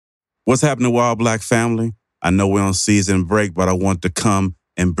What's happening, Wild Black family? I know we're on season break, but I want to come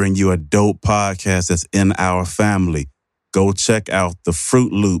and bring you a dope podcast that's in our family. Go check out the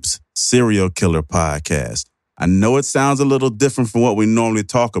Fruitloops Serial Killer Podcast. I know it sounds a little different from what we normally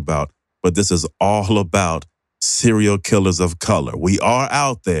talk about, but this is all about serial killers of color. We are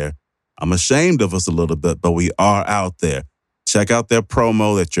out there. I'm ashamed of us a little bit, but we are out there. Check out their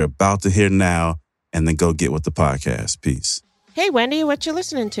promo that you're about to hear now, and then go get with the podcast. Peace. Hey, Wendy, what you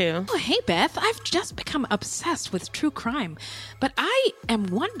listening to? Oh, hey, Beth. I've just become obsessed with true crime. But I am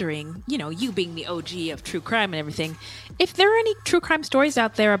wondering, you being the OG of true crime and everything, if there are any true crime stories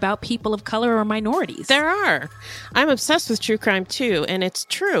out there about people of color or minorities. There are. I'm obsessed with true crime, too, and it's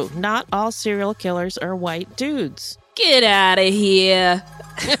true. Not all serial killers are white dudes. Get out of here.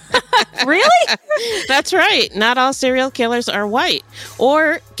 Really? That's right. Not all serial killers are white.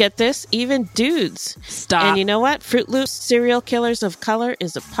 Or, get this, even dudes. Stop. And you know what? Fruitloops Serial Killers of Color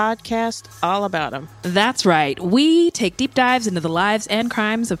is a podcast all about them. That's right. We take deep dives into the lives and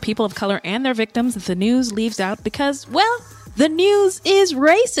crimes of people of color and their victims that the news leaves out because, well, the news is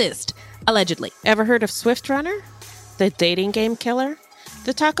racist. Allegedly. Ever heard of Swift Runner? The dating game killer?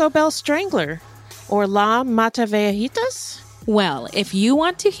 The Taco Bell Strangler? Or La Matavejitas? Well, if you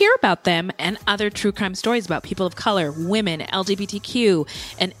want to hear about them and other true crime stories about people of color, women, LGBTQ,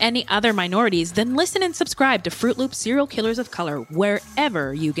 and any other minorities, then listen and subscribe to Fruit Loop Serial Killers of Color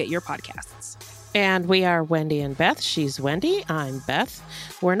wherever you get your podcasts. And we are Wendy and Beth. She's Wendy. I'm Beth.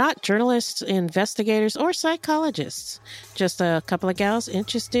 We're not journalists, investigators, or psychologists. Just a couple of gals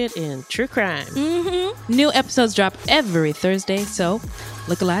interested in true crime. Mm-hmm. New episodes drop every Thursday, so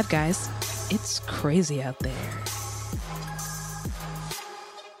look alive, guys. It's crazy out there.